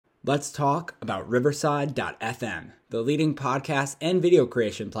Let's talk about Riverside.fm, the leading podcast and video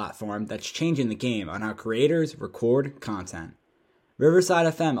creation platform that's changing the game on how creators record content. Riverside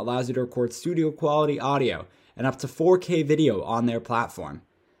FM allows you to record studio quality audio and up to 4K video on their platform.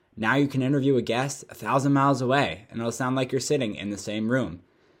 Now you can interview a guest 1,000 miles away and it'll sound like you're sitting in the same room.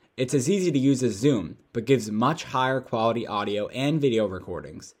 It's as easy to use as Zoom, but gives much higher quality audio and video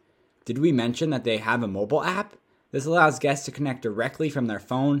recordings. Did we mention that they have a mobile app? This allows guests to connect directly from their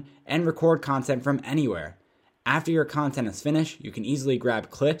phone and record content from anywhere. After your content is finished, you can easily grab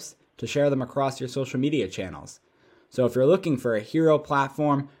clips to share them across your social media channels. So if you're looking for a hero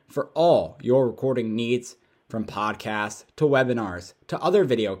platform for all your recording needs, from podcasts to webinars to other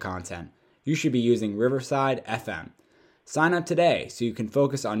video content, you should be using Riverside FM. Sign up today so you can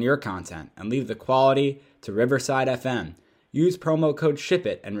focus on your content and leave the quality to Riverside FM. Use promo code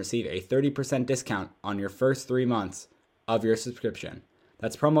SHIPIT and receive a 30% discount on your first 3 months of your subscription.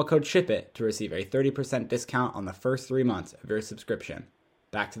 That's promo code SHIPIT to receive a 30% discount on the first 3 months of your subscription.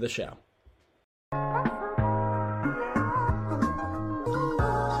 Back to the show.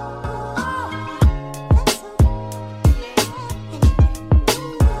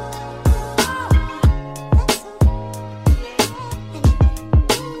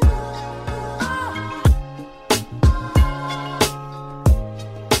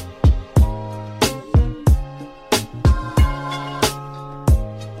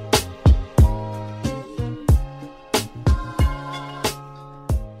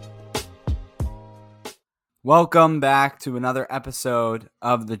 Welcome back to another episode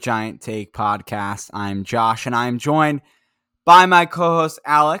of the Giant Take podcast. I'm Josh, and I'm joined by my co-host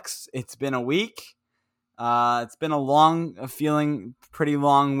Alex. It's been a week. It's been feeling pretty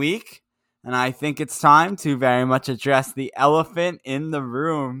long week, and I think it's time to very much address the elephant in the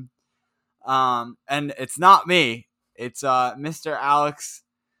room. And it's not me. It's Mr. Alex.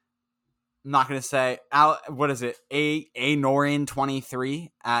 I'm not gonna say what is it? A Norian23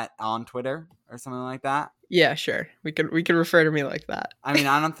 on Twitter or something like that. Yeah, sure. We can refer to me like that. I mean,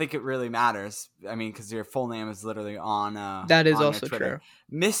 I don't think it really matters. I mean, because your full name is literally on that is on also Twitter.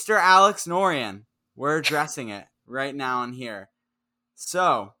 True. Mr. Alex Norian. We're addressing it right now and here.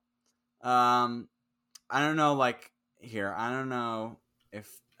 So, I don't know, I don't know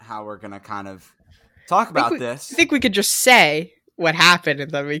how we're gonna kind of talk about this. I think we could just say what happened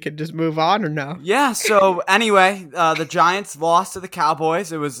and then we could just move on, or no? Yeah, so anyway, the Giants lost to the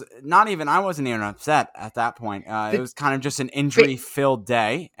Cowboys. It was I wasn't even upset at that point. It was kind of just an injury-filled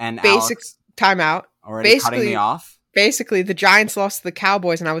day, and Alex timeout. Already cutting me off. Basically, the Giants lost to the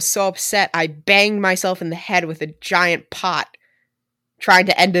Cowboys, and I was so upset I banged myself in the head with a giant pot trying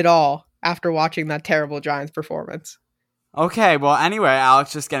to end it all after watching that terrible Giants performance. Okay, well, anyway,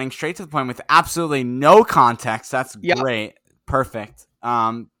 Alex, just getting straight to the point with absolutely no context. That's great. Perfect.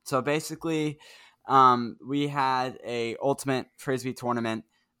 So basically, we had a ultimate frisbee tournament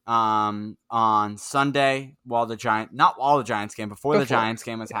on Sunday before the Giants game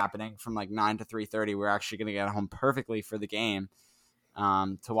was happening from 9 to 3:30. We're actually going to get home perfectly for the game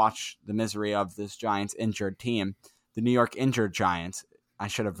to watch the misery of this Giants injured team, the New York Injured Giants. I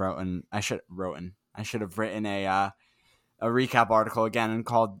should have written a recap article again and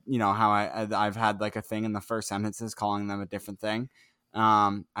called, how I've had a thing in the first sentences calling them a different thing.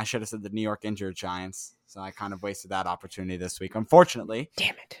 I should have said the New York Injured Giants. So I kind of wasted that opportunity this week, unfortunately.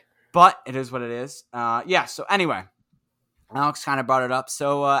 Damn it. But it is what it is. So anyway, Alex kind of brought it up.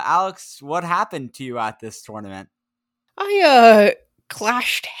 So Alex, what happened to you at this tournament? I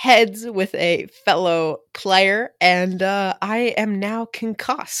clashed heads with a fellow player and I am now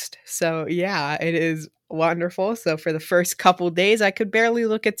concussed. So yeah, it is wonderful. So for the first couple days, I could barely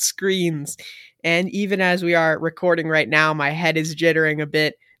look at screens. And even as we are recording right now, my head is jittering a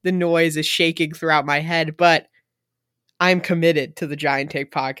bit. The noise is shaking throughout my head, but I'm committed to the Giant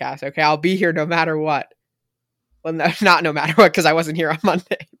Take podcast. Okay, I'll be here no matter what. Well, not no matter what, because I wasn't here on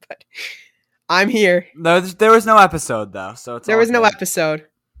Monday, but I'm here. There was no episode, though. So there was no episode.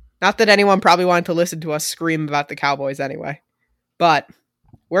 Not that anyone probably wanted to listen to us scream about the Cowboys anyway. But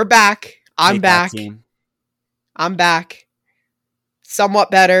we're back. I'm back. I'm back. Somewhat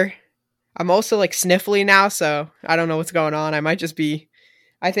better. I'm also sniffly now, so I don't know what's going on.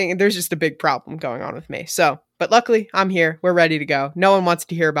 I think there's just a big problem going on with me. So, but luckily I'm here. We're ready to go. No one wants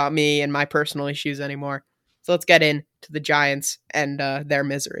to hear about me and my personal issues anymore. So let's get into the Giants and their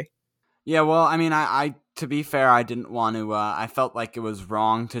misery. Yeah, well, I mean, I to be fair, I didn't want to, I felt like it was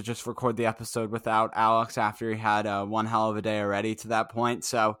wrong to just record the episode without Alex after he had one hell of a day already to that point.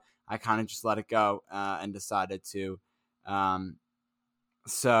 So I kind of just let it go and decided to.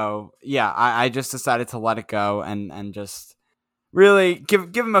 So yeah, I just decided to let it go and just really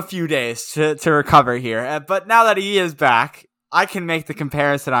give him a few days to recover here. But now that he is back, I can make the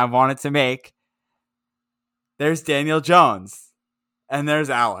comparison I wanted to make. There's Daniel Jones, and there's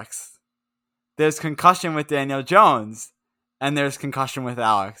Alex. There's concussion with Daniel Jones, and there's concussion with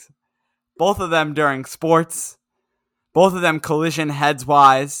Alex. Both of them during sports, both of them collision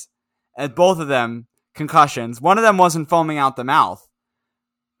heads-wise, and both of them concussions. One of them wasn't foaming out the mouth,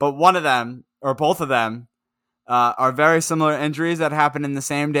 but one of them, or both of them, are very similar injuries that happen in the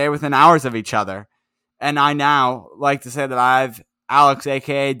same day within hours of each other. And I now like to say that I've Alex,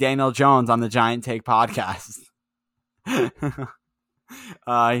 a.k.a. Daniel Jones, on the Giant Take podcast.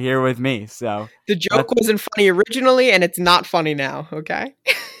 Here with me. So the joke wasn't funny originally, and it's not funny now, okay?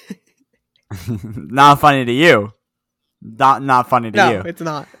 Not funny to you. Not funny to you. No, it's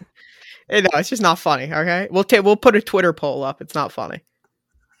not. No, it's just not funny, okay? We'll put a Twitter poll up. It's not funny.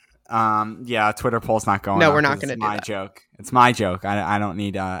 Yeah, Twitter poll's not going. No, we're not going to do that. Joke. It's my joke. I don't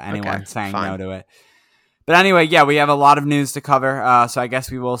need anyone saying fine. No to it. But anyway, yeah, we have a lot of news to cover. So I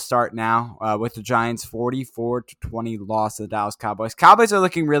guess we will start now with the Giants' 44-20 loss to the Dallas Cowboys. Cowboys are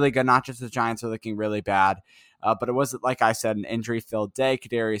looking really good. Not just the Giants are looking really bad. But it was, like I said, an injury-filled day.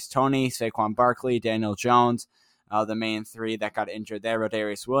 Kadarius Toney, Saquon Barkley, Daniel Jones, the main three that got injured there.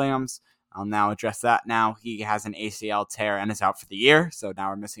 Rodarius Williams. I'll now address that now. He has an ACL tear and is out for the year, so now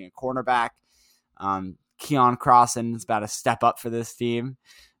we're missing a cornerback. Keon Crossan is about to step up for this team.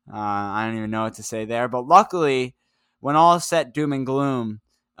 I don't even know what to say there. But luckily, when all is set doom and gloom,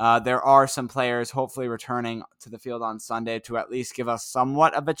 there are some players hopefully returning to the field on Sunday to at least give us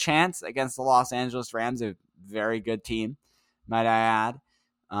somewhat of a chance against the Los Angeles Rams, a very good team, might I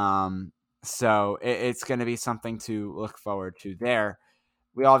add. So it's going to be something to look forward to there.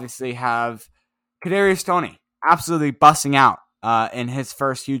 We obviously have Kadarius Toney absolutely busting out in his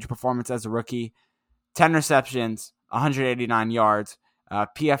first huge performance as a rookie. 10 receptions, 189 yards.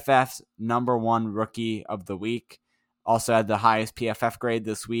 PFF's #1 rookie of the week. Also had the highest PFF grade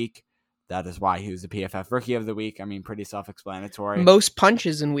this week. That is why he was the PFF rookie of the week. I mean, pretty self-explanatory. Most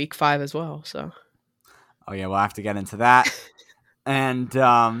punches in week 5 as well. So, oh yeah, we'll have to get into that. And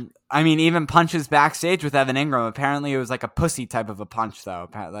I mean, even punches backstage with Evan Ingram. Apparently, it was like a pussy type of a punch, though.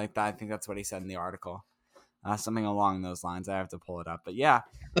 Like I think that's what he said in the article. Something along those lines. I have to pull it up, but yeah,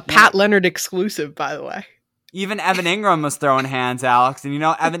 a Pat Leonard exclusive, by the way. Even Evan Ingram was throwing hands, Alex, and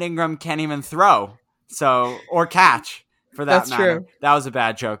Evan Ingram can't even throw, or catch for that matter. True. That was a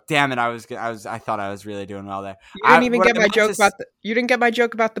bad joke. Damn it! I thought I was really doing well there. You didn't even get my joke about you didn't get my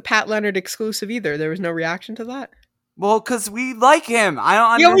joke about the Pat Leonard exclusive either. There was no reaction to that. Well, because we like him. I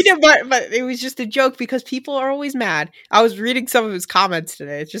don't understand. Yeah, we did, but it was just a joke because people are always mad. I was reading some of his comments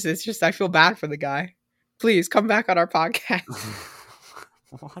today. It's just I feel bad for the guy. Please come back on our podcast.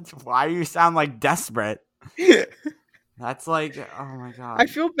 What? Why do you sound like desperate? That's like, oh my god. I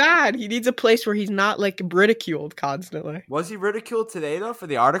feel bad. He needs a place where he's not like ridiculed constantly. Was he ridiculed today though for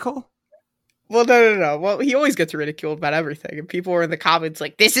the article? Well, no. Well, he always gets ridiculed about everything, and people were in the comments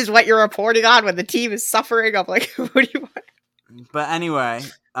like, "This is what you're reporting on when the team is suffering." I'm like, "What do you want?" But anyway,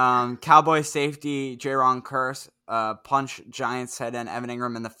 Cowboy safety Jaron Kearse punched Giants head end Evan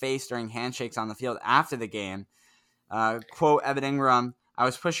Ingram in the face during handshakes on the field after the game. Quote Evan Ingram, "I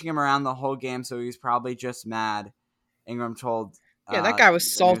was pushing him around the whole game, so he was probably just mad." Ingram told, "Yeah, that guy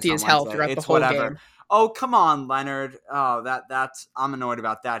was salty as hell throughout the whole game." Oh, come on, Leonard. Oh, that's I'm annoyed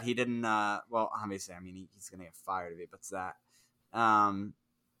about that. He didn't. Well, obviously, I mean, he's gonna get fired if he puts that.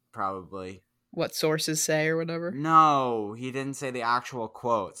 Probably. What sources say or whatever. No, he didn't say the actual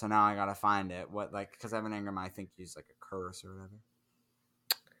quote. So now I gotta find it. Because Evan Ingram, I think, used like a curse or whatever.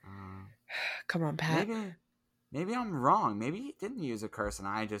 Come on, Pat. Maybe I'm wrong. Maybe he didn't use a curse, and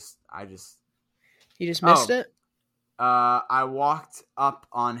I just. You just missed it. I walked up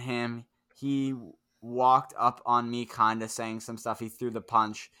on him. He walked up on me, kind of saying some stuff. He threw the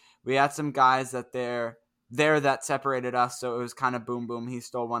punch. We had some guys that there that separated us, so it was kind of boom boom. He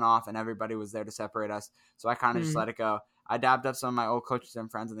stole one off, and everybody was there to separate us. So I kind of just let it go. I dabbed up some of my old coaches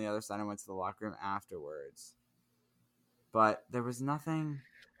and friends on the other side and went to the locker room afterwards. But there was nothing.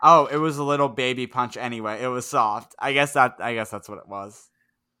 Oh, it was a little baby punch anyway. It was soft. I guess that's what it was.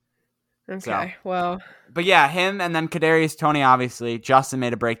 Okay, well. But yeah, him and then Kadarius Toney, obviously. Justin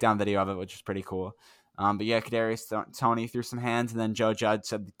made a breakdown video of it, which is pretty cool. But yeah, Kadarius Toney threw some hands, and then Joe Judge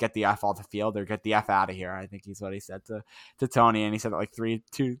said, "Get the F off the field," or "Get the F out of here." I think he's what he said to Toney, and he said it like three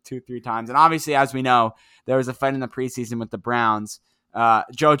times. And obviously, as we know, there was a fight in the preseason with the Browns.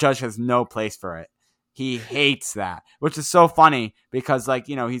 Joe Judge has no place for it. He hates that, which is so funny because,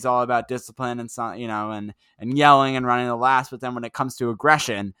 he's all about discipline and and yelling and running the last. But then when it comes to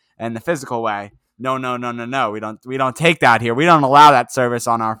aggression and the physical way, no. We don't take that here. We don't allow that service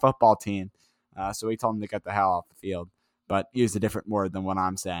on our football team. So we told him to get the hell off the field, but used a different word than what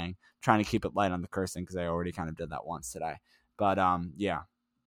I'm saying, trying to keep it light on the cursing because I already kind of did that once today. But yeah.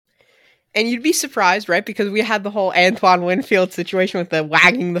 And you'd be surprised, right? Because we had the whole Antoine Winfield situation with the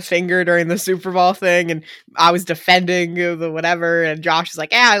wagging the finger during the Super Bowl thing, and I was defending the whatever, and Josh is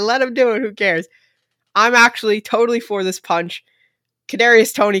like, "Yeah, let him do it. Who cares?" I'm actually totally for this punch.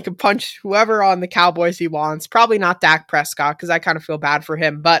 Kadarius Toney can punch whoever on the Cowboys he wants. Probably not Dak Prescott because I kind of feel bad for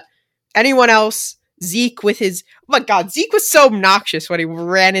him, but anyone else. Zeke with his, oh my God, Zeke was so obnoxious when he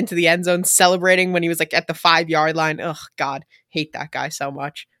ran into the end zone celebrating when he was like at the 5-yard line. Ugh, God, hate that guy so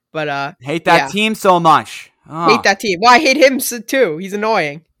much. But hate that team so much. Oh. Hate that team. Well, I hate him too. He's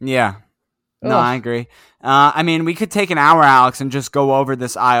annoying. Yeah. No, I agree. I mean, we could take an hour, Alex, and just go over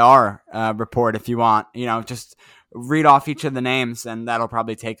this IR report if you want. Just read off each of the names, and that'll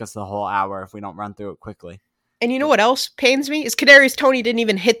probably take us the whole hour if we don't run through it quickly. And you know what else pains me? Is Kadarius Toney didn't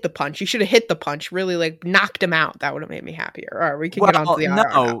even hit the punch. He should have hit the punch, really knocked him out. That would have made me happier. All right, we can get on to the IR.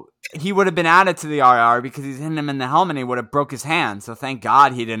 No, he would have been added to the IR because he's hitting him in the helmet and he would have broke his hand. So thank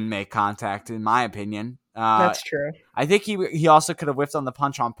God he didn't make contact, in my opinion. That's true. I think he also could have whiffed on the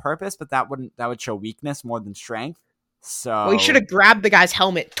punch on purpose, but that would show weakness more than strength. So he should have grabbed the guy's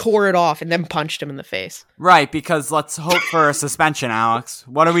helmet, tore it off, and then punched him in the face. Right, because let's hope for a suspension, Alex.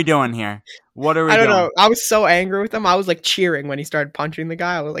 What are we doing here? I don't know. I was so angry with him. I was cheering when he started punching the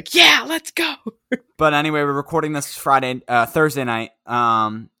guy. I was like, yeah, let's go. But anyway, we're recording this Thursday night,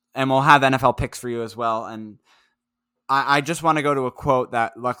 and we'll have NFL picks for you as well. And I just want to go to a quote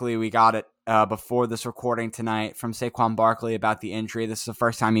that luckily we got it before this recording tonight from Saquon Barkley about the injury. This is the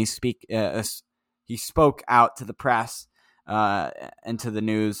first time he spoke out to the press and to the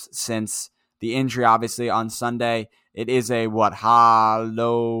news since the injury, obviously, on Sunday. It is a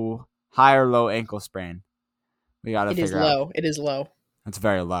high or low ankle sprain? We got to figure out. It is low. It's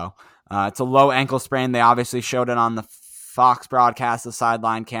very low. It's a low ankle sprain. They obviously showed it on the Fox broadcast, the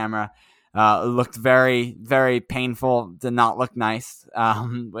sideline camera. It looked very, very painful. Did not look nice.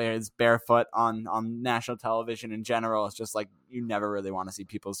 It's barefoot on national television in general. It's just you never really want to see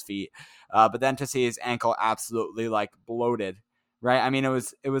people's feet. But then to see his ankle absolutely bloated, right? I mean, it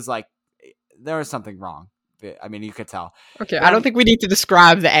was there was something wrong. I mean, you could tell. Okay, I don't think we need to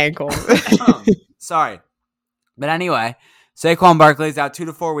describe the ankle. Sorry. But anyway, Saquon Barkley is out 2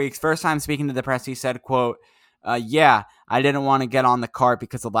 to 4 weeks. First time speaking to the press, he said, quote, yeah, I didn't want to get on the cart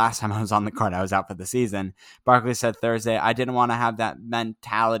because the last time I was on the cart, I was out for the season. Barkley said Thursday, I didn't want to have that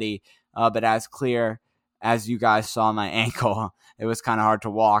mentality, but as clear as you guys saw my ankle, it was kind of hard to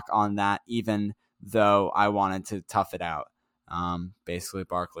walk on that, even though I wanted to tough it out. Basically,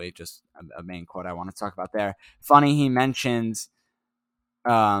 Barkley, just a main quote I want to talk about there. Funny he mentions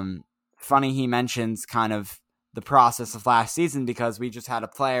kind of the process of last season because we just had a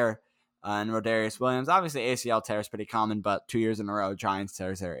player in Rodarius Williams. Obviously, ACL tear is pretty common, but 2 years in a row, Giants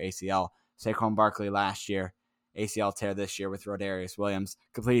tears their ACL. Saquon Barkley last year, ACL tear this year with Rodarius Williams.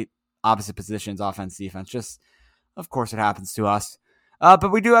 Complete opposite positions, offense, defense. Just, of course, it happens to us.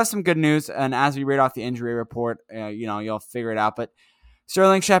 But we do have some good news, and as we read off the injury report, you'll figure it out. But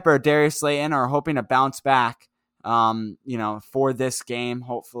Sterling Shepard, Darius Slayton are hoping to bounce back, for this game,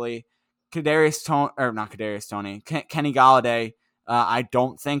 hopefully. Kenny Golladay, I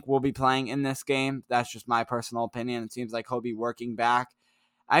don't think will be playing in this game. That's just my personal opinion. It seems like he'll be working back.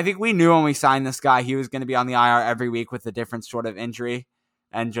 I think we knew when we signed this guy, he was going to be on the IR every week with a different sort of injury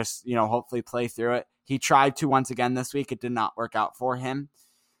and just, hopefully play through it. He tried to once again this week. It did not work out for him.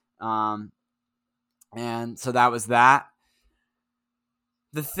 And so that was that.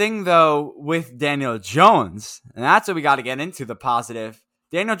 The thing, though, with Daniel Jones, and that's what we got to get into, the positive.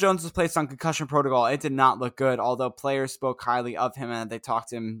 Daniel Jones was placed on concussion protocol. It did not look good, although players spoke highly of him and they talked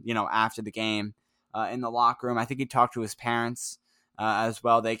to him, after the game in the locker room. I think he talked to his parents as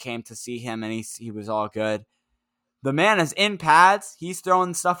well. They came to see him and he was all good. The man is in pads. He's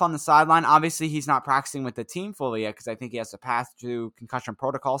throwing stuff on the sideline. Obviously, he's not practicing with the team fully yet because I think he has to pass through concussion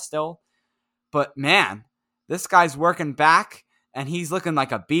protocol still. But man, this guy's working back and he's looking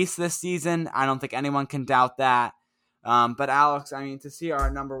like a beast this season. I don't think anyone can doubt that. But Alex, I mean, to see our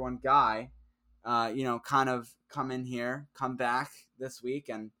number one guy, kind of come back this week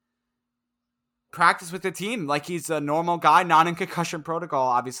and practice with the team like he's a normal guy, not in concussion protocol.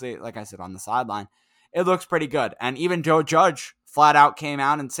 Obviously, like I said, on the sideline, it looks pretty good. And even Joe Judge flat out came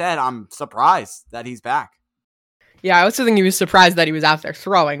out and said, I'm surprised that he's back. Yeah, I also think he was surprised that he was out there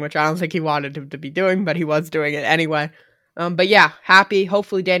throwing, which I don't think he wanted him to be doing, but he was doing it anyway. But yeah, happy.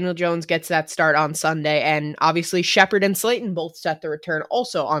 Hopefully Daniel Jones gets that start on Sunday. And obviously Shepard and Slayton both set the return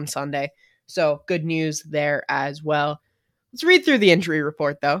also on Sunday. So good news there as well. Let's read through the injury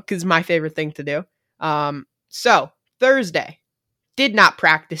report, though, because it's my favorite thing to do. So Thursday, did not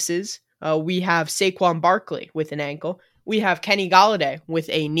practices. We have Saquon Barkley with an ankle. We have Kenny Golladay with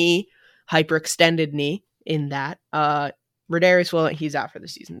a knee, hyperextended knee in that. Rodarius Williams, he's out for the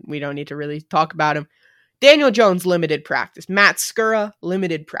season. We don't need to really talk about him. Daniel Jones, limited practice. Matt Skura,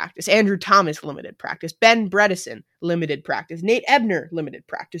 limited practice. Andrew Thomas, limited practice. Ben Bredesen, limited practice. Nate Ebner, limited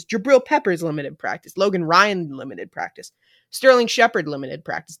practice. Jabril Peppers, limited practice. Logan Ryan, limited practice. Sterling Shepard, limited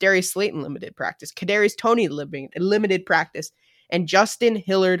practice. Darius Slayton, limited practice. Kadarius Toney, limited practice. And Justin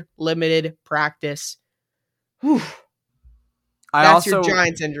Hillard, limited practice. Whew. That's your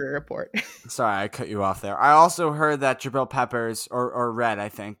Giants injury report. Sorry, I cut you off there. I also heard that Jabril Peppers, or read, I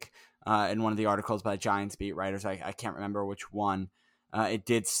think, in one of the articles by Giants beat writers, I can't remember which one, it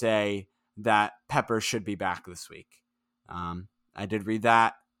did say that Peppers should be back this week. I did read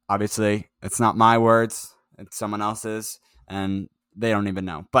that. Obviously, it's not my words. It's someone else's, and they don't even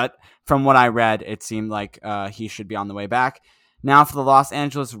know. But from what I read, it seemed like he should be on the way back. Now for the Los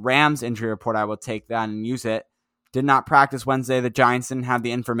Angeles Rams injury report, I will take that and use it. Did not practice Wednesday. The Giants didn't have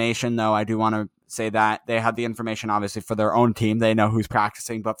the information, though. I do want to say that they had the information, obviously, for their own team. They know who's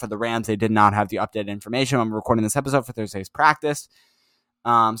practicing, but for the Rams, they did not have the updated information. I'm recording this episode for Thursday's practice,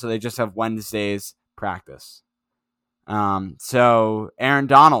 so they just have Wednesday's practice. So Aaron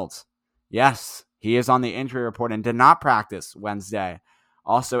Donald, yes, he is on the injury report and did not practice Wednesday.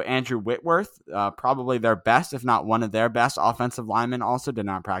 Also, Andrew Whitworth, probably their best, if not one of their best offensive linemen, also did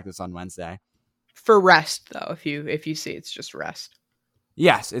not practice on Wednesday. For rest, though, if you see, it's just rest.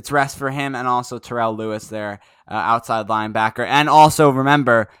 Yes, it's rest for him, and also Terrell Lewis, their outside linebacker. And also,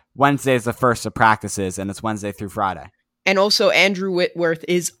 remember, Wednesday is the first of practices, and it's Wednesday through Friday. And also, Andrew Whitworth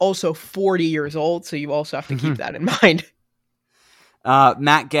is also 40 years old, so you also have to keep that in mind.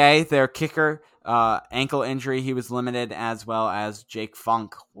 Matt Gay, their kicker, ankle injury. He was limited, as well as Jake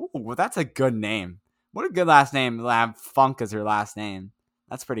Funk. Ooh, that's a good name. What a good last name to have Funk as your last name.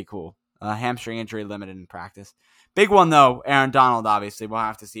 That's pretty cool. Hamstring injury, limited in practice. Big one, though, Aaron Donald, obviously. We'll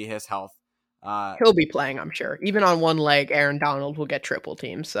have to see his health. He'll be playing, I'm sure. Even on one leg, Aaron Donald will get triple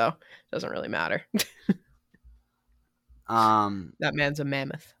teams, so it doesn't really matter. That man's a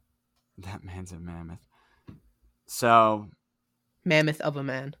mammoth. That man's a mammoth. So... Mammoth of a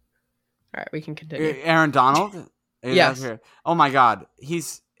man. All right, we can continue. Aaron Donald? Yes. Oh, my God.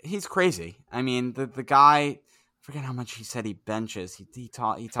 He's crazy. I mean, the guy... I forget how much he said he benches. He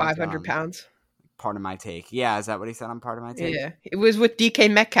talked 500 pounds. Part of my take. Yeah, is that what he said on part of my take? Yeah, it was with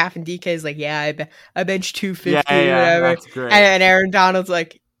DK Metcalf, and DK's like, yeah, I bench 250 yeah, whatever. That's great. And Aaron Donald's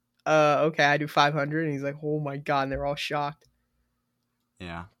like, okay, I do 500, and he's like, oh my God, and they're all shocked.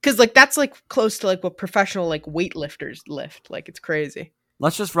 Yeah. Because like that's like close to like what professional like weightlifters lift. Like it's crazy.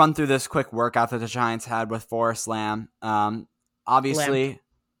 Let's just run through this quick workout that the Giants had with Forrest Lamp. Obviously,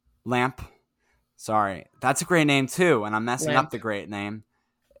 Lamp. Sorry, that's a great name too, and I'm messing up the great name.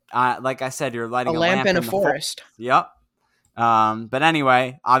 Like I said, you're lighting a lamp in a forest. Yep. But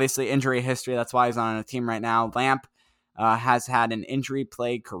anyway, obviously injury history. That's why he's on a team right now. Lamp has had an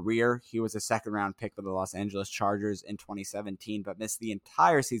injury-plagued career. He was a second-round pick for the Los Angeles Chargers in 2017, but missed the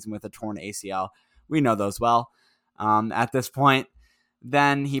entire season with a torn ACL. We know those well. At this point,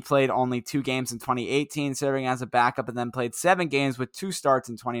 then he played only 2 games in 2018, serving as a backup, and then played 7 games with 2 starts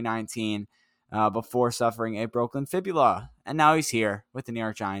in 2019 before suffering a broken fibula. And now he's here with the New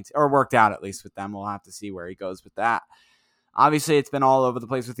York Giants, or worked out at least with them. We'll have to see where he goes with that. Obviously, it's been all over the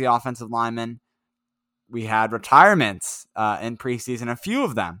place with the offensive linemen. We had retirements in preseason, a few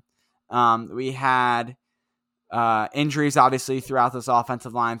of them. We had injuries, obviously, throughout this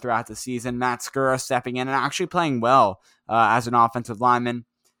offensive line throughout the season. Matt Skura stepping in and actually playing well as an offensive lineman.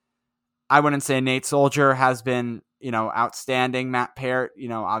 I wouldn't say Nate Soldier has been, outstanding. Matt Parrott,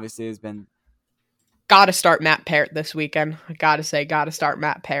 obviously has been. Got to start Matt Parrott this weekend. I got to start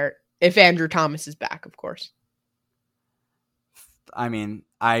Matt Parrott. If Andrew Thomas is back, of course. I mean,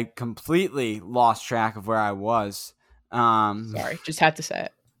 I completely lost track of where I was. Sorry, just had to say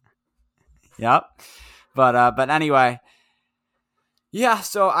it. Yep. But anyway, yeah,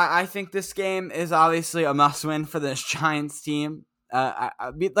 so I think this game is obviously a must-win for this Giants team.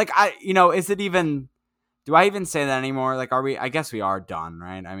 Is it even, do I even say that anymore? Like, are we, I guess we are done,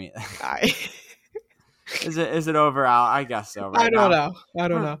 right? I mean, is it over? I guess so. Right I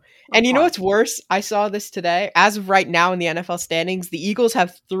don't know. And you know what's worse? I saw this today. As of right now in the NFL standings, the Eagles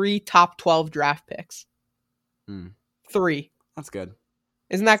have 3 top 12 draft picks. 3. That's good.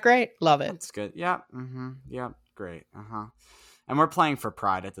 Isn't that great? Love it. That's good. Yeah. Yep. Great. And we're playing for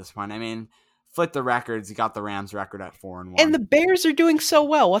pride at this point. I mean, flipped the records. He got the Rams record at 4-1. And the Bears are doing so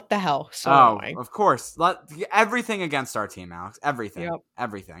well. What the hell? So annoying. Of course. Everything against our team, Alex. Everything. Yep.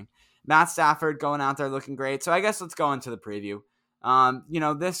 Everything. Matt Stafford going out there looking great. So I guess let's go into the preview.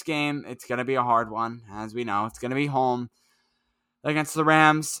 This game, it's going to be a hard one, as we know. It's going to be home against the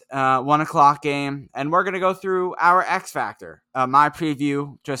Rams, 1:00 game. And we're going to go through our X Factor. My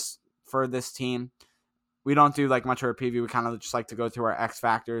preview, just for this team. We don't do like much of a preview. We kind of just like to go through our X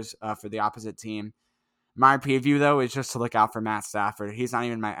Factors for the opposite team. My preview, though, is just to look out for Matt Stafford. He's not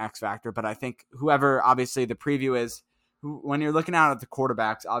even my X Factor, but I think whoever, obviously, the preview is, when you're looking out at the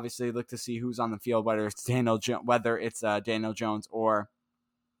quarterbacks, obviously look to see who's on the field, whether it's Daniel Jones or, whether it's Daniel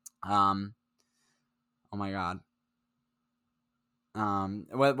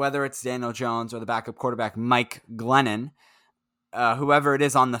Jones or the backup quarterback Mike Glennon, whoever it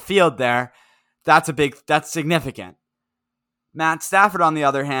is on the field there, that's significant. Matt Stafford, on the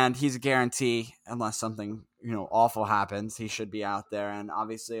other hand, he's a guarantee unless something awful happens. He should be out there, and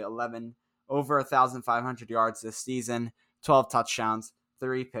obviously over 1,500 yards this season, 12 touchdowns,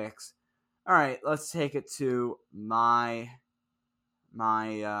 3 picks. All right, let's take it to my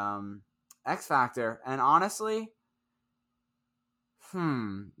X Factor. And honestly,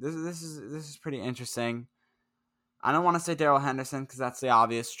 this is pretty interesting. I don't want to say Darrell Henderson because that's the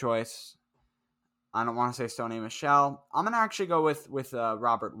obvious choice. I don't want to say Stoney Michel. I'm going to actually go with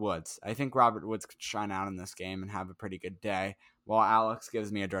Robert Woods. I think Robert Woods could shine out in this game and have a pretty good day, while Alex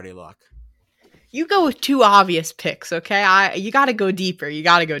gives me a dirty look. You go with 2 obvious picks, okay? You got to go deeper.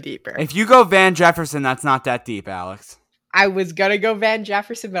 If you go Van Jefferson, that's not that deep, Alex. I was going to go Van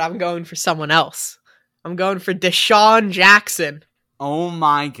Jefferson, but I'm going for someone else. I'm going for Deshaun Jackson. Oh,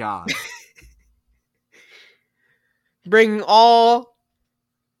 my God. He's going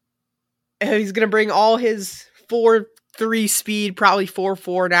to bring all his 4.3 speed, probably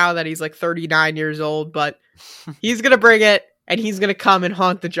 4.4 now that he's like 39 years old, but he's going to bring it. And he's going to come and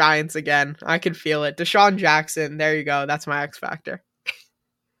haunt the Giants again. I can feel it. Deshaun Jackson. There you go. That's my X Factor.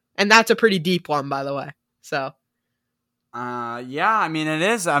 And that's a pretty deep one, by the way. So. Yeah, I mean, it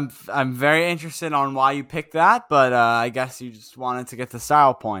is. I'm very interested on why you picked that, but I guess you just wanted to get the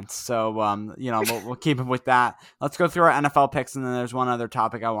style points. So, we'll keep it with that. Let's go through our NFL picks, and then there's one other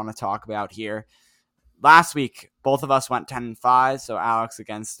topic I want to talk about here. Last week, both of us went 10-5, so Alex,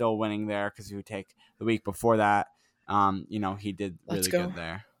 again, still winning there because he would take the week before that. He did really good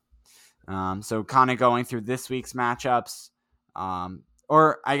there. So kind of going through this week's matchups,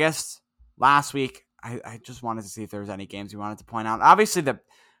 or I guess last week, I just wanted to see if there was any games you wanted to point out. Obviously,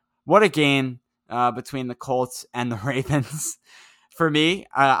 what a game between the Colts and the Ravens. For me,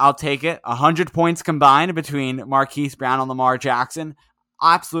 I'll take it. 100 points combined between Marquise Brown and Lamar Jackson.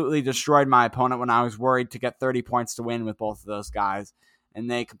 Absolutely destroyed my opponent when I was worried to get 30 points to win with both of those guys,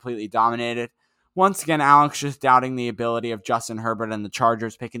 and they completely dominated. Once again, Alex just doubting the ability of Justin Herbert and the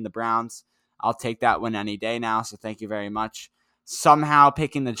Chargers picking the Browns. I'll take that win any day now, so thank you very much. Somehow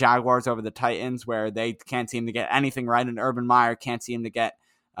picking the Jaguars over the Titans, where they can't seem to get anything right, and Urban Meyer can't seem to get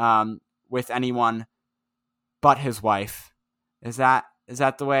with anyone but his wife. Is that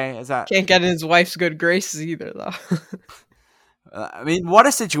the way? Can't get in his wife's good graces either, though. I mean, what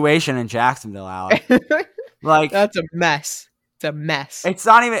a situation in Jacksonville, Alex. That's a mess. It's a mess. It's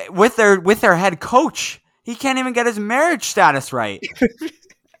not even with their head coach. He can't even get his marriage status right.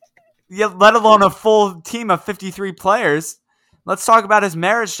 Let alone a full team of 53 players. Let's talk about his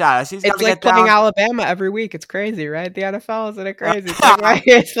marriage status. He's got to get down. It's like playing Alabama every week. It's crazy, right? The NFL, isn't it crazy?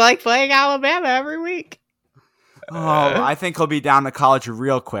 It's like playing Alabama every week. I think he'll be down to college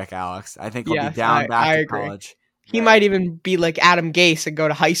real quick, Alex. I think he'll be down back to college. He might even be like Adam Gase and go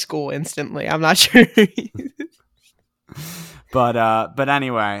to high school instantly. I'm not sure. But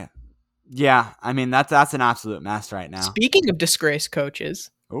anyway, yeah. I mean that's an absolute mess right now. Speaking of disgraced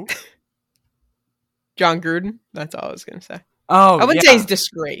coaches, John Gruden. That's all I was gonna say. Oh, I wouldn't say he's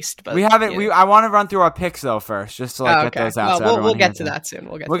disgraced, but we haven't. I want to run through our picks though first, just to get those out. Well, we'll get to that soon.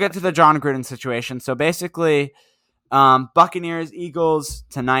 We'll get to the John Gruden situation. So basically, Buccaneers, Eagles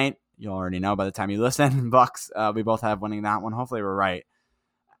tonight. You'll already know by the time you listen. Bucks. We both have winning that one. Hopefully, we're right.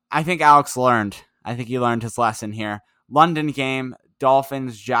 I think Alex learned. I think he learned his lesson here. London game.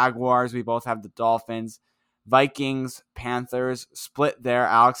 Dolphins, Jaguars. We both have the Dolphins. Vikings, Panthers. Split there.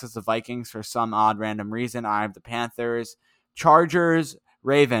 Alex has the Vikings for some odd random reason. I have the Panthers. Chargers,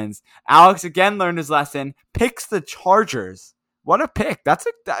 Ravens. Alex again learned his lesson. Picks the Chargers. What a pick. That's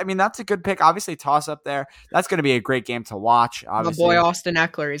a good pick. Obviously, toss up there. That's going to be a great game to watch. Obviously. My boy Austin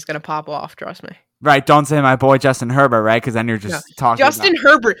Eckler, he's going to pop off, trust me. Right, don't say my boy Justin Herbert, right? Because then you're just talking Justin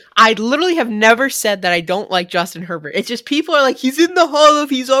Herbert. I literally have never said that I don't like Justin Herbert. It's just people are like, he's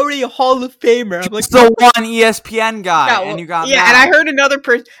already a Hall of Famer. I'm like, the one ESPN guy, and you got mad. And I heard another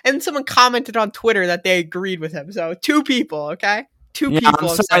person, and someone commented on Twitter that they agreed with him. So 2 people, okay? 2 people.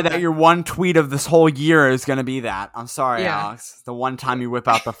 I'm sorry that your one tweet of this whole year is going to be that. I'm sorry, Alex. The one time you whip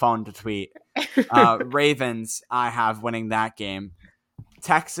out the phone to tweet. Ravens, I have winning that game.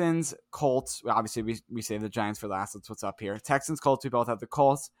 Texans, Colts. Obviously, we say the Giants for last. That's what's up here. Texans, Colts. We both have the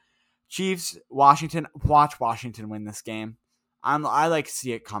Colts. Chiefs, Washington. Watch Washington win this game. I like to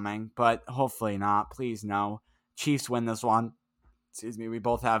see it coming, but hopefully not. Please no. Chiefs win this one. Excuse me. We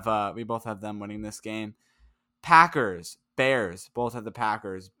both have them winning this game. Packers, Bears. Both have the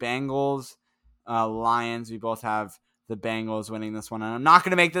Packers. Bengals, Lions. We both have the Bengals winning this one. And I'm not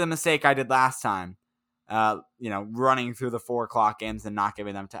going to make the mistake I did last time. Running through the 4:00 games and not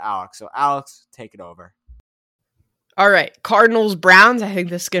giving them to Alex. So, Alex, take it over. All right. Cardinals, Browns. I think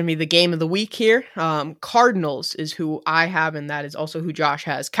this is going to be the game of the week here. Cardinals is who I have, and that is also who Josh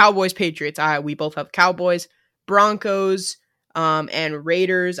has. Cowboys, Patriots. We both have Cowboys. Broncos, and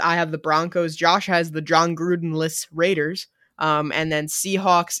Raiders. I have the Broncos. Josh has the John Gruden-less Raiders. And then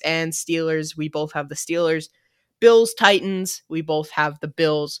Seahawks and Steelers. We both have the Steelers. Bills, Titans. We both have the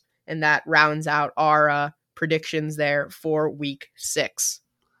Bills. And that rounds out our predictions there for week 6.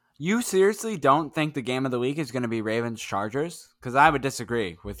 You seriously don't think the game of the week is going to be Ravens-Chargers? Because I would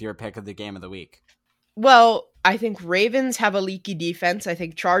disagree with your pick of the game of the week. Well, I think Ravens have a leaky defense. I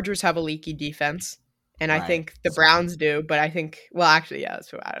think Chargers have a leaky defense. And I think the Browns do. But I think, I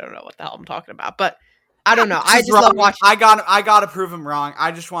don't know what the hell I'm talking about. But I don't know. I just love watching. I got to prove him wrong.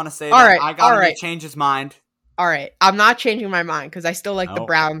 I just want to say I got to change his mind. All right, I'm not changing my mind because I still like the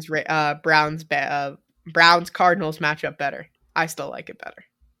Browns Cardinals matchup better. I still like it better.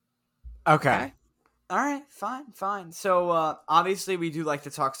 Okay. All right, fine. So obviously we do like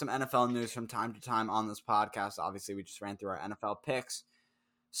to talk some NFL news from time to time on this podcast. Obviously we just ran through our NFL picks.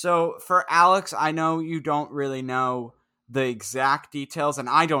 So for Alex, I know you don't really know the exact details, and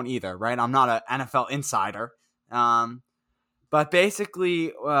I don't either, right? I'm not an NFL insider. But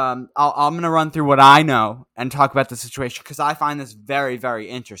basically, I'm going to run through what I know and talk about the situation because I find this very, very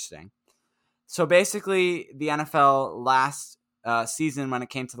interesting. So basically, the NFL last season when it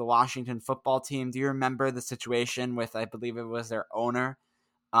came to the Washington football team, do you remember the situation with, I believe it was their owner?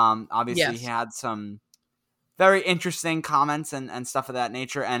 Obviously, He had some very interesting comments and stuff of that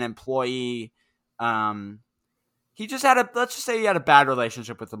nature. An employee, he just had let's just say he had a bad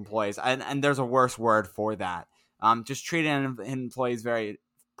relationship with employees. And there's a worse word for that. Just treating employees very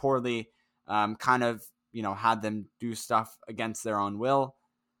poorly, had them do stuff against their own will.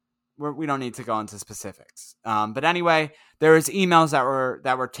 We don't need to go into specifics. But anyway, there was emails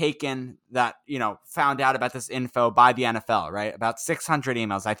that were taken that, found out about this info by the NFL, right? About 600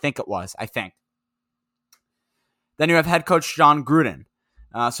 emails, I think. Then you have head coach John Gruden.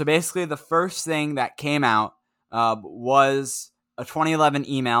 So basically the first thing that came out was a 2011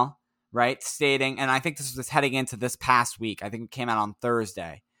 email, right, stating, and I think this was heading into this past week. I think it came out on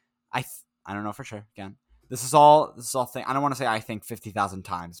Thursday. I don't know for sure. Again, this is all thing. I don't want to say I think 50,000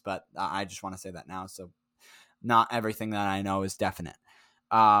 times, but I just want to say that now. So not everything that I know is definite.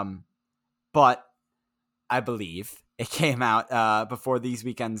 But I believe it came out before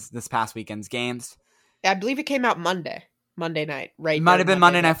this past weekend's games. Yeah, I believe it came out Monday night, right? It might have been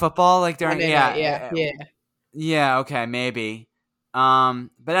Monday Night Football, like during Yeah, okay, maybe. But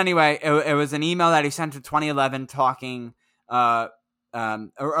anyway, it was an email that he sent in 2011 talking a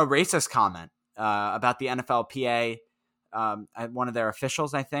racist comment about the NFLPA, one of their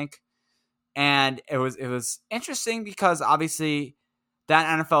officials, I think. And it was interesting because obviously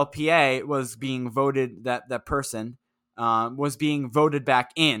that NFLPA was being voted, that person was being voted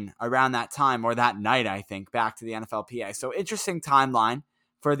back in around that time or that night, I think, back to the NFLPA. So interesting timeline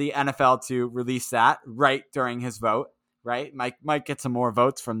for the NFL to release that right during his vote, right? Might get some more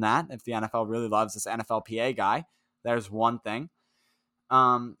votes from that if the NFL really loves this NFLPA guy. There's one thing.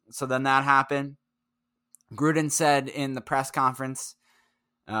 So then that happened. Gruden said in the press conference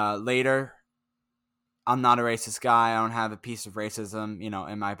later, I'm not a racist guy. I don't have a piece of racism,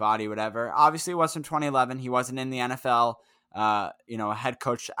 in my body, whatever. Obviously, it was from 2011. He wasn't in the NFL, a head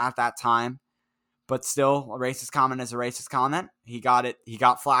coach at that time. But still, a racist comment is a racist comment. He got it. He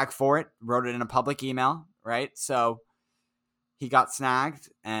got flagged for it. Wrote it in a public email, right? So he got snagged,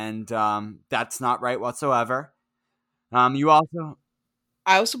 and that's not right whatsoever. I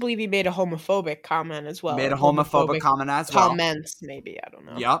also believe he made a homophobic comment as well. Made a homophobic comment as well. Comments, maybe. I don't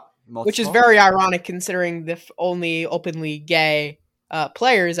know. Yep. Multiple. Which is very ironic considering the only openly gay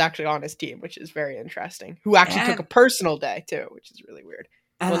player is actually on his team, which is very interesting. Who actually took a personal day too, which is really weird.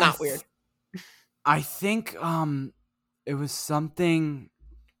 Well, not weird. I think it was something.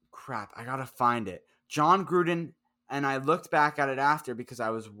 Crap, I gotta find it. Jon Gruden, and I looked back at it after because I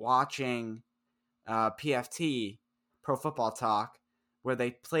was watching PFT, Pro Football Talk, where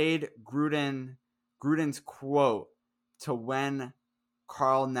they played Gruden's quote to when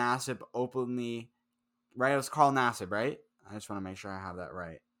Carl Nassib openly, right? It was Carl Nassib, right? I just want to make sure I have that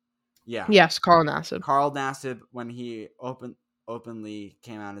right. Yeah. Yes, Carl Nassib. Carl Nassib, when he openly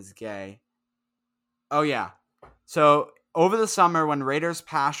came out as gay. Oh, yeah. So over the summer, when Raiders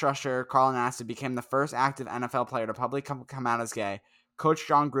pass rusher Carl Nassib became the first active NFL player to publicly come out as gay, Coach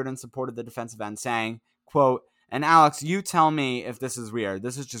Jon Gruden supported the defensive end, saying, quote, "And Alex, you tell me if this is weird.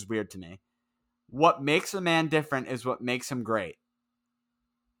 This is just weird to me. What makes a man different is what makes him great."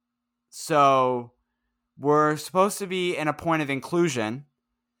 So we're supposed to be in a point of inclusion,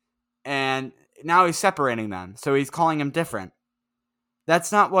 and now he's separating them. So he's calling him different.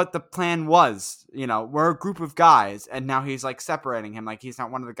 That's not what the plan was. We're a group of guys, and now he's like separating him like he's not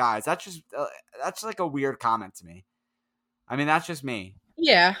one of the guys. That's like a weird comment to me. I mean, that's just me.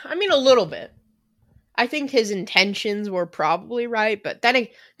 Yeah, I mean, a little bit. I think his intentions were probably right, but then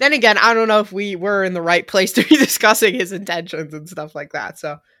again, I don't know if we were in the right place to be discussing his intentions and stuff like that.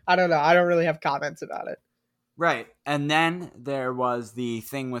 So I don't know. I don't really have comments about it. Right. And then there was the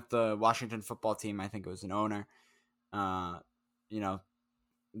thing with the Washington football team. I think it was an owner,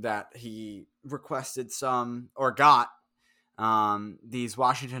 that he requested some or got these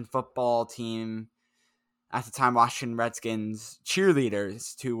Washington football team, at the time Washington Redskins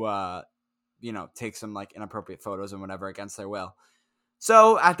cheerleaders to take some like inappropriate photos and whatever against their will.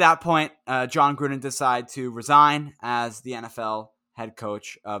 So at that point, Jon Gruden decided to resign as the NFL head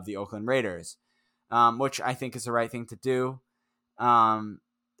coach of the Oakland Raiders, which I think is the right thing to do. But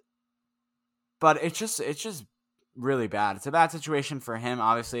it's just really bad. It's a bad situation for him,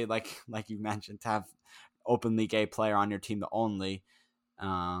 obviously, like you mentioned, to have openly gay player on your team, the only,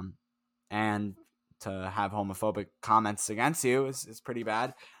 and to have homophobic comments against you is pretty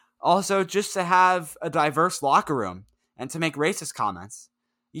bad. Also, just to have a diverse locker room and to make racist comments.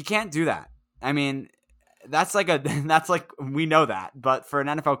 You can't do that. I mean, that's like we know that, but for an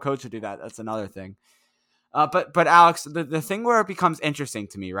NFL coach to do that, that's another thing. But Alex, the thing where it becomes interesting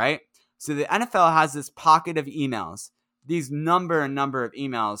to me, right? So the NFL has this pocket of emails, these number of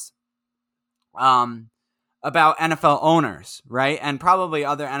emails, about NFL owners, right? And probably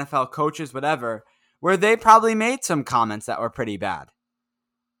other NFL coaches, whatever, where they probably made some comments that were pretty bad.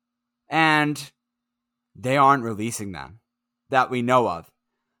 And they aren't releasing them that we know of.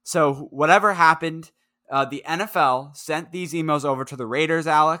 So whatever happened, the NFL sent these emails over to the Raiders,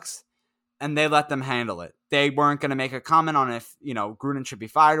 Alex, and they let them handle it. They weren't going to make a comment on if, Gruden should be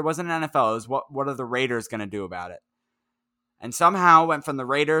fired. It wasn't an NFL. It was what are the Raiders going to do about it? And somehow went from the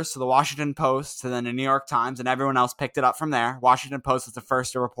Raiders to the Washington Post to then the New York Times, and everyone else picked it up from there. Washington Post was the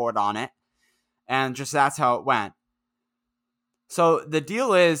first to report on it. And just that's how it went. So the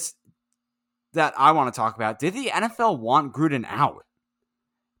deal is that I want to talk about, did the NFL want Gruden out?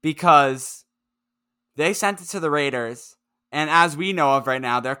 Because they sent it to the Raiders, and as we know of right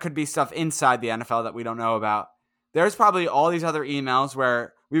now, there could be stuff inside the NFL that we don't know about. There's probably all these other emails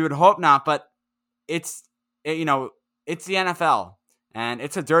where we would hope not, but it's the NFL, and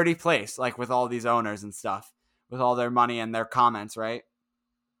it's a dirty place, like with all these owners and stuff, with all their money and their comments, right?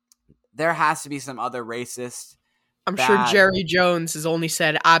 There has to be some other racist. I'm sure Jerry Jones has only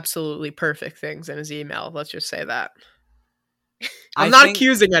said absolutely perfect things in his email. Let's just say that. I'm not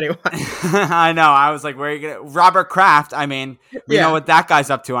accusing anyone. I know. I was like, where are you going to... Robert Kraft, I mean, we know what that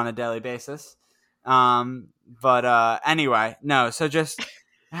guy's up to on a daily basis. But anyway, no. So just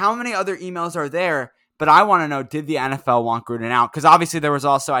how many other emails are there? But I want to know, did the NFL want Gruden out? Because obviously there was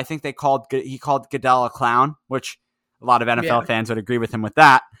also, I think he called Goodell a clown, which a lot of NFL fans would agree with him with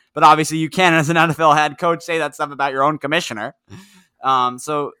that. But obviously you can't, as an NFL head coach, say that stuff about your own commissioner.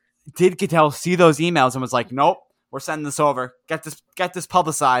 So did Goodell see those emails and was like, nope, we're sending this over. Get this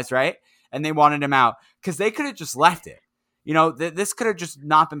publicized, right? And they wanted him out because they could have just left it. This could have just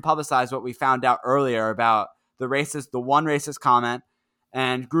not been publicized. What we found out earlier about the one racist comment,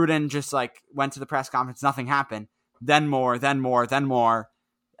 and Gruden just like went to the press conference. Nothing happened. Then more,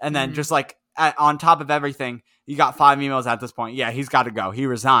 and then just like on top of everything, you got 5 emails at this point. Yeah, he's got to go. He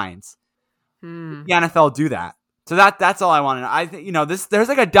resigns. The NFL do that. So that's all I want to know. I think there's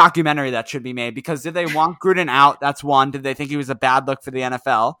like a documentary that should be made, because did they want Gruden out? That's one. Did they think he was a bad look for the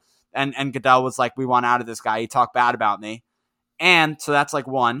NFL? And Goodell was like, we want out of this guy. He talked bad about me. And so that's like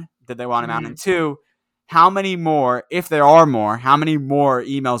one. Did they want him out? And two, how many more, if there are more, how many more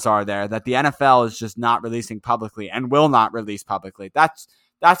emails are there that the NFL is just not releasing publicly and will not release publicly? That's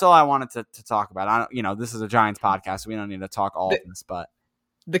all I wanted to talk about. This is a Giants podcast, so we don't need to talk all of this, but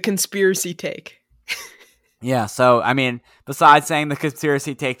the conspiracy take. Yeah. So, I mean, besides saying the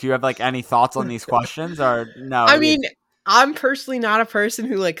conspiracy take, do you have like any thoughts on these questions or no? I mean, I'm personally not a person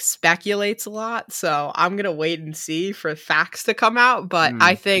who like speculates a lot, so I'm going to wait and see for facts to come out. But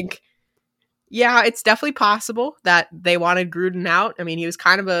I think, yeah, it's definitely possible that they wanted Gruden out. I mean, he was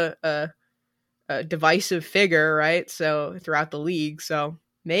kind of a divisive figure, right? So throughout the league. So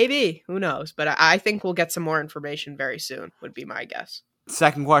maybe, who knows? But I think we'll get some more information very soon, would be my guess.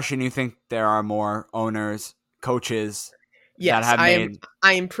 Second question, you think there are more owners, coaches that have made...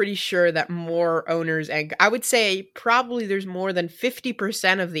 I am pretty sure that more owners, and I would say probably there's more than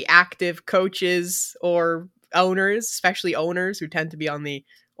 50% of the active coaches or owners, especially owners who tend to be on the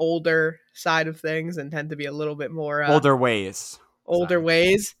older side of things and tend to be a little bit more... older ways.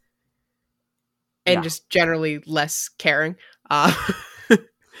 And just generally less caring. I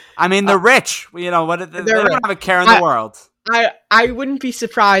mean, they're rich. They don't have a care in the world. I wouldn't be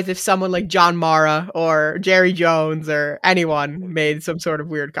surprised if someone like John Mara or Jerry Jones or anyone made some sort of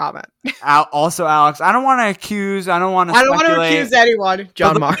weird comment. Also, Alex, I don't want to accuse anyone.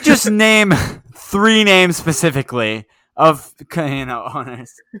 John Mara. Just name 3 names specifically of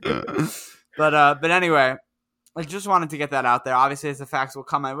owners. But anyway, I just wanted to get that out there. Obviously, as the facts will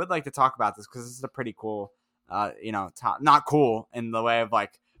come, I would like to talk about this because this is a pretty cool, not cool in the way of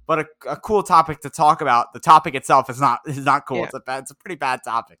like, but a cool topic to talk about. The topic itself is not cool. Yeah. It's a pretty bad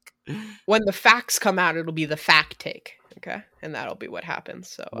topic. When the facts come out, it'll be the fact take. Okay. And that'll be what happens.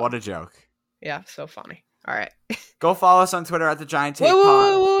 So what a joke. Yeah. So funny. All right. Go follow us on Twitter at the Giant Take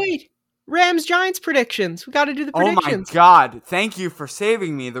Pod. Wait. Rams Giants predictions. We got to do the predictions. Oh my God. Thank you for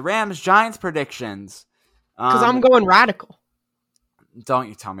saving me. The Rams Giants predictions. Because I'm going radical. Don't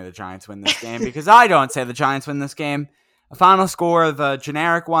you tell me the Giants win this game because I don't say the Giants win this game. A final score of a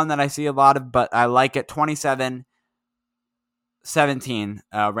generic one that I see a lot of, but I like it. 27-17,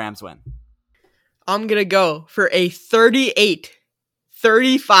 Rams win. I'm going to go for a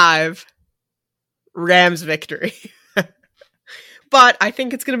 38-35 Rams victory. But I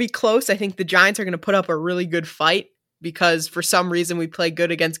think it's going to be close. I think the Giants are going to put up a really good fight because for some reason we play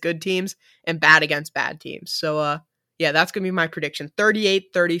good against good teams and bad against bad teams. So, yeah, that's going to be my prediction.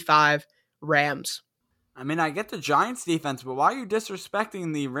 38-35 Rams. I mean, I get the Giants defense, but why are you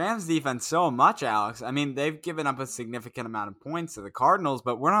disrespecting the Rams defense so much, Alex? I mean, they've given up a significant amount of points to the Cardinals,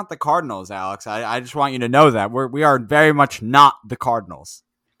 but we're not the Cardinals, Alex. I just want you to know that. We are very much not the Cardinals.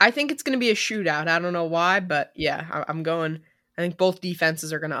 I think it's going to be a shootout. I don't know why, but yeah, I'm going. I think both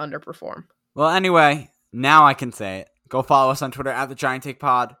defenses are going to underperform. Well, anyway, now I can say it. Go follow us on Twitter at The Giant Take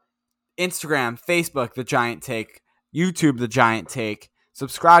Pod, Instagram, Facebook, The Giant Take, YouTube, The Giant Take.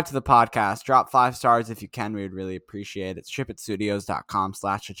 Subscribe to the podcast. Drop 5 stars if you can. We would really appreciate it.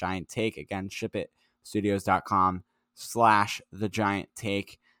 ShipItStudios.com/The Giant Take. Again, ShipItStudios.com/The Giant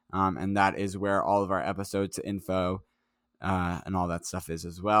Take. And that is where all of our episodes info and all that stuff is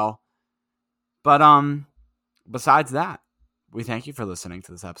as well. But besides that, we thank you for listening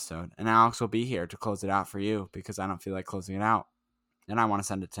to this episode. And Alex will be here to close it out for you because I don't feel like closing it out. And I want to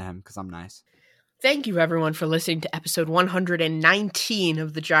send it to him because I'm nice. Thank you, everyone, for listening to episode 119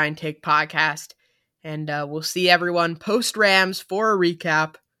 of the Giant Take podcast. And we'll see everyone post-Rams for a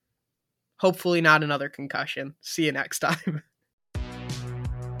recap. Hopefully not another concussion. See you next time.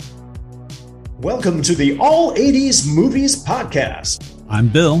 Welcome to the All 80s Movies Podcast. I'm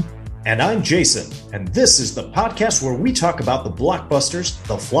Bill. And I'm Jason. And this is the podcast where we talk about the blockbusters,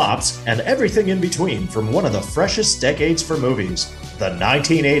 the flops, and everything in between from one of the freshest decades for movies, the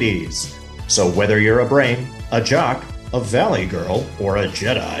 1980s. So whether you're a brain, a jock, a valley girl, or a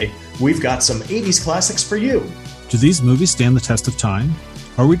Jedi, we've got some 80s classics for you. Do these movies stand the test of time?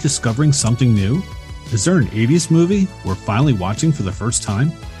 Are we discovering something new? Is there an 80s movie we're finally watching for the first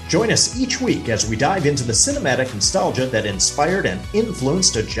time? Join us each week as we dive into the cinematic nostalgia that inspired and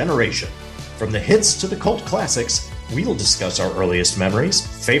influenced a generation. From the hits to the cult classics, we'll discuss our earliest memories,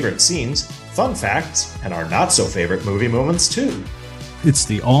 favorite scenes, fun facts, and our not-so-favorite movie moments too. It's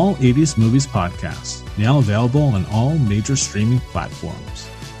the All 80s Movies Podcast, now available on all major streaming platforms.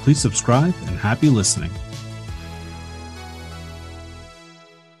 Please subscribe and happy listening.